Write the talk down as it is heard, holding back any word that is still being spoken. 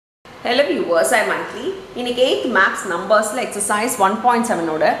Hello viewers, I am Antli. இன்னைக்கு 8th maths numbersல exercise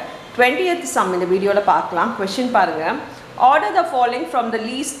 1.7 ஓட 20th sum இந்த வீடியோல பார்க்கலாம். Question பாருங்க. Order the following from the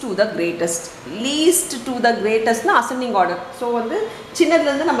least to the greatest. Least to the greatest னா ascending order. So வந்து சின்னதுல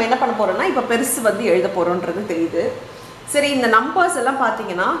இருந்து நம்ம என்ன பண்ண போறோம்னா இப்ப பெருசு வந்து எழுத போறோம்ன்றது தெரியுது. சரி இந்த நம்பர்ஸ் எல்லாம்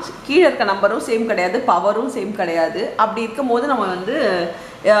பாத்தீங்கன்னா கீழ இருக்க நம்பரும் சேம் கிடையாது, பவரும் சேம் கிடையாது. அப்படி இருக்கும்போது நம்ம வந்து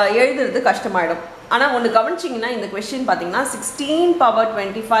எழுதுறது கஷ்டமாயிடும். ஆனா ஒன்னு கவனிச்சீங்கன்னா இந்த क्वेश्चन பாத்தீங்கன்னா 16 power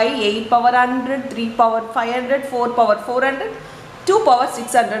 25, 8 power 100, 3 power 500, 4 power 400, 2 power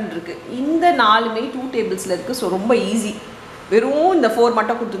 600 இருக்கு. இந்த நாலுமே 2 டேபிள்ஸ்ல இருக்கு. சோ ரொம்ப ஈஸி. வெறும் இந்த 4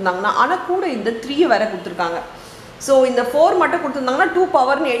 மட்டும் கொடுத்திருந்தாங்கன்னா ஆனா கூட இந்த 3 வேற கொடுத்திருக்காங்க. சோ இந்த 4 மட்டும் கொடுத்திருந்தாங்கன்னா 2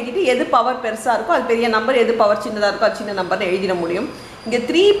 பவர்னு எழுதிட்டு எது பவர் பெருசா இருக்கோ அது பெரிய நம்பர், எது பவர் சின்னதா இருக்கோ அது சின்ன நம்பர்னு எழுதிட முடியும். இங்க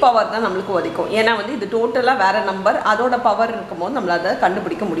 3 பவர் தான் நமக்கு ஒதிக்கும். ஏன்னா வந்து இது டோட்டலா வேற நம்பர், அதோட பவர் இருக்கும்போது நம்மளால அதை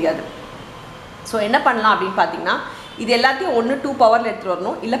கண்டுபிடிக்க முடியாது. ஸோ என்ன பண்ணலாம் அப்படின்னு பார்த்தீங்கன்னா இது எல்லாத்தையும் ஒன்று 2 பவரில் எடுத்துகிட்டு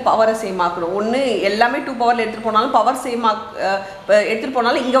வரணும், இல்லை பவரை சேம் ஆக்கணும். ஒன்று எல்லாமே 2 பவரில் எடுத்துகிட்டு போனாலும் பவர் சேம் எடுத்துகிட்டு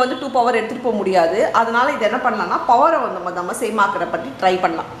போனாலும் இங்கே வந்து 2 பவர் எடுத்துகிட்டு போக முடியாது. அதனால் இது என்ன பண்ணலாம்னா பவரை வந்து நம்ம சேம் ஆக்கிற பற்றி ட்ரை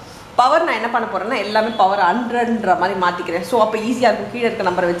பண்ணலாம். பவர் நான் என்ன பண்ண போகிறேன்னா எல்லாமே பவர் 100ன்ற மாதிரி மாற்றிக்கிறேன். ஸோ அப்போ ஈஸியாக இருக்கும். கீழே இருக்க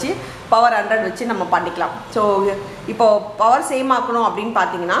நம்பரை வச்சு பவர் 100 வச்சு நம்ம பண்ணிக்கலாம். ஸோ இப்போது பவர் சேம் ஆக்கணும் அப்படின்னு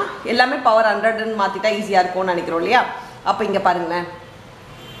பார்த்தீங்கன்னா எல்லாமே பவர் 100ன்னு மாற்றிட்டா ஈஸியாக இருக்கும்னு நினைக்கிறோம் இல்லையா? அப்போ இங்கே பாருங்களேன்,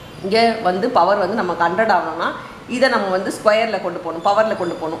 இங்கே வந்து பவர் வந்து நமக்கு 100 ஆகணும்னா இதை நம்ம வந்து ஸ்கொயரில் கொண்டு போகணும், பவரில்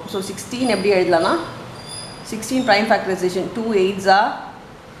கொண்டு போகணும். ஸோ 16 எப்படி எழுதலாம்னா 16 prime factorisation 2 8s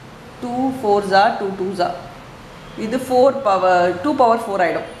 2 4s 2 2s இது 4 பவர் 2 பவர் 4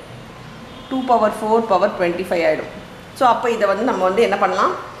 ஆகிடும். 2 பவர் 4 பவர் 25 ஆகிடும். ஸோ அப்போ இதை வந்து நம்ம வந்து என்ன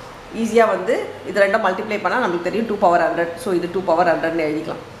பண்ணலாம், ஈஸியாக வந்து இது ரெண்டும் மல்டிப்ளை பண்ணால் நமக்கு தெரியும் 2 பவர் 100. ஸோ இது 2 பவர் 100ன்னு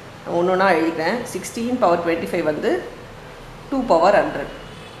எழுதிக்கலாம். ஒன்று ஒன்றா எழுதிக்கிறேன். 16 பவர் 25 வந்து 2 பவர் 100.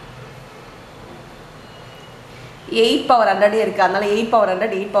 8 பவர் 100 இருக்குது, அதனால 8 பவர்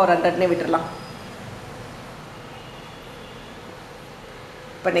 100 8 பவர் 100னே விட்டுடலாம்.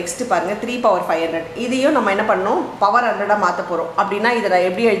 இப்போ நெக்ஸ்ட்டு பாருங்கள் 3 பவர் 500. இதையும் நம்ம என்ன பண்ணணும், பவர் 100 மாற்ற போகிறோம். அப்படின்னா இதை நான்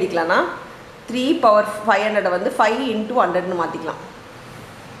எப்படி எழுதிக்கலாம்னா 3 பவர் 500 வந்து 5 into 100ன்னு மாற்றிக்கலாம்.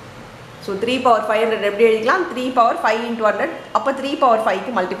 ஸோ 3 பவர் 500 எப்படி எழுதிக்கலாம், 3 பவர் 5 into 100. அப்போ 3 பவர்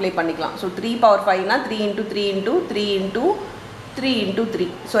 5க்கு மல்டிப்ளை பண்ணிக்கலாம். So 3 power 5னா 3 into 3 into 3 into 3 into 3.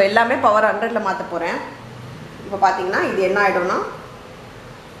 So எல்லாமே பவர் 100ல் மாற்ற போகிறேன். இப்போ பார்த்தீங்கன்னா இது என்ன ஆகிடும்னா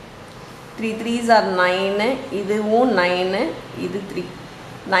 3 3s 9, இதுவும் 9, இது 3,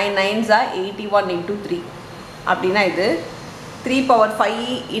 9 9s 81 into 3. அப்படின்னா இது 3 பவர்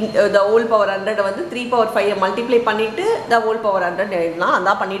 5 the whole பவர் 100 வந்து 3 பவர் 5 மல்டிப்ளை பண்ணிவிட்டு the whole பவர் 100 எழுதலாம்.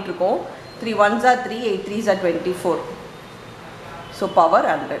 அதான் பண்ணிகிட்ருக்கோம். 3 1s 3, 8 3s 24. So power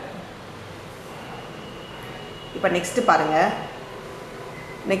 100. இப்போ நெக்ஸ்ட்டு பாருங்கள்,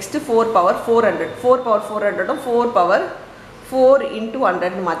 next 4 power 400. 4 power 400ம் 4 power 4 into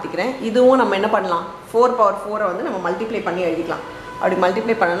 100ன்னு மாற்றிக்கிறேன். இதுவும் நம்ம என்ன பண்ணலாம், 4 பவர் 4 வந்து நம்ம மல்டிப்ளை பண்ணி எழுதிக்கலாம். அப்படி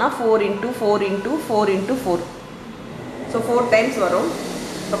மல்டிப்ளை பண்ணோன்னா 4 into 4 into 4 into 4. So 4 times வரும்.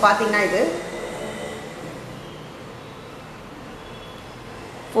 இப்போ பார்த்தீங்கன்னா இது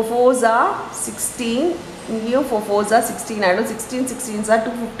 4 4s 16, இங்கேயும் 4 4s 16 ஆகிடும். 16 16s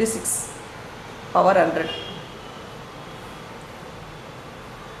 256 power 100.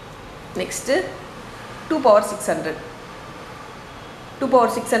 Next 2 power 600. 2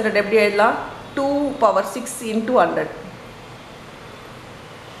 power 600 எப்படி எழுதலாம், 2 பவர் 6 into 100.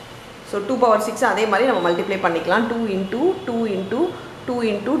 ஸோ 2 பவர் 6 அதே மாதிரி நம்ம மல்டிப்ளை பண்ணிக்கலாம். 2 into 2 into 2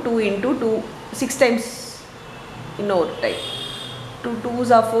 into 2 into 2 6 times. இன்னொரு டைம் 2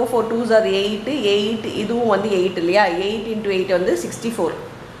 2s 4, 4 2s 8, 8 இதுவும் வந்து 8 இல்லையா? 8 into 8 வந்து 64.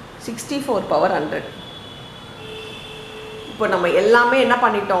 64 பவர் 100. இப்போ நம்ம எல்லாமே என்ன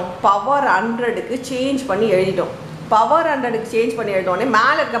பண்ணிட்டோம், பவர் 100க்கு சேஞ்ச் பண்ணி எழுதிட்டோம். பவர் 100க்கு சேஞ்ச் பண்ணி எழுதோடனே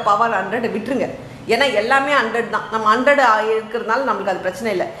மேலே இருக்க பவர் 100 விட்டுருங்க. ஏன்னா எல்லாமே 100 தான். நம்ம 100 இருக்கிறதுனால நம்மளுக்கு அது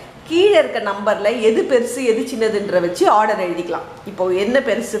பிரச்சனை இல்லை. கீழே இருக்க நம்பரில் எது பெருசு எது சின்னதுன்ற வச்சு ஆர்டர் எழுதிக்கலாம். இப்போ என்ன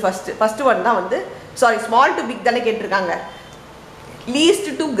பெருசு, ஃபஸ்ட்டு ஒன் தான் வந்து ஸ்மால் டு பிக் தானே கேட்டிருக்காங்க. லீஸ்ட்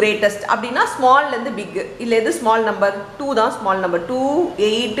டு கிரேட்டஸ்ட் அப்படின்னா ஸ்மால்லேருந்து பிக். இல்லை எது ஸ்மால் நம்பர், 2 தான் ஸ்மால் நம்பர். 2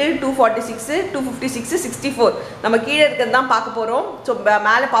 8 246 256 64. நம்ம கீழே இருக்கிறது தான் பார்க்க போகிறோம். ஸோ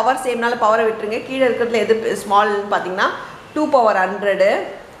மேலே பவர் சேம்னால பவரை விட்டுருங்க. கீழே இருக்கிறதுல எது ஸ்மால்னு பார்த்தீங்கன்னா 2 பவர் 100,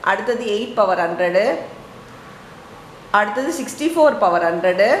 அடுத்தது 8 பவர் 100, அடுத்தது 64 பவர்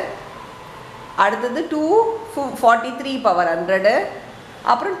 100, அடுத்தது 243 பவர் 100,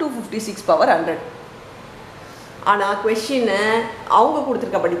 அப்புறம் 256 பவர் 100. ஆனால் கொஷினை அவங்க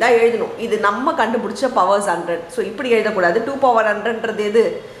கொடுத்துருக்கப்படி தான் எழுதணும். இது நம்ம கண்டுபிடிச்ச பவர்ஸ் 100. ஸோ இப்படி எழுதக்கூடாது. 2 பவர் 100ன்றது எது,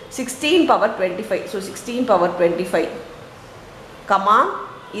 16 பவர் 25. ஸோ 16 பவர் 25 கமா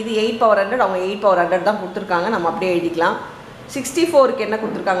இது 8 பவர் 100, அவங்க 8 பவர் 100 தான் கொடுத்துருக்காங்க. நம்ம அப்படியே எழுதிக்கலாம். 64க்கு என்ன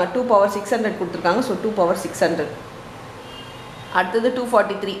கொடுத்துருக்காங்க 2 பவர் 600 கொடுத்துருக்காங்க. So 2 power 600. அடுத்தது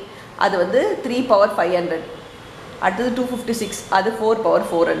 243 அது வந்து 3 பவர் 500. அடுத்தது 256 அது 4 பவர்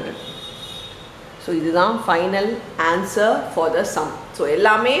 400. ஸோ இதுதான் final answer for the some. So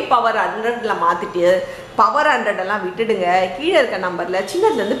எல்லாமே பவர் 100ல் மாற்றிட்டு பவர் 100 எல்லாம் விட்டுடுங்க. கீழே இருக்க நம்பரில்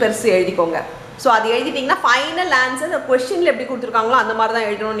சின்னதுலேருந்து பெருசு எழுதிக்கோங்க. ஸோ அது எழுதிட்டிங்கன்னா ஃபைனல் ஆன்சர் கொஸ்டினில் எப்படி கொடுத்துருக்காங்களோ அந்த மாதிரி தான்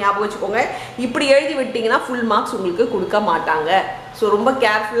எழுதணும்னு ஞாபகம் வச்சுக்கோங்க. இப்படி எழுதி விட்டிங்கன்னா ஃபுல் மார்க்ஸ் உங்களுக்கு கொடுக்க மாட்டாங்க. ஸோ ரொம்ப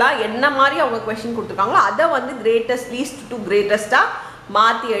கேர்ஃபுல்லாக என்ன மாதிரி அவங்க கொஸ்டின் கொடுத்துருக்காங்களோ அதை வந்து கிரேட்டஸ்ட் லீஸ்ட் டு கிரேட்டஸ்ட்டாக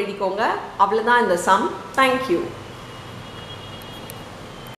மாற்றி எழுதிக்கோங்க. அவ்வளோதான் இந்த சம். தேங்க்யூ.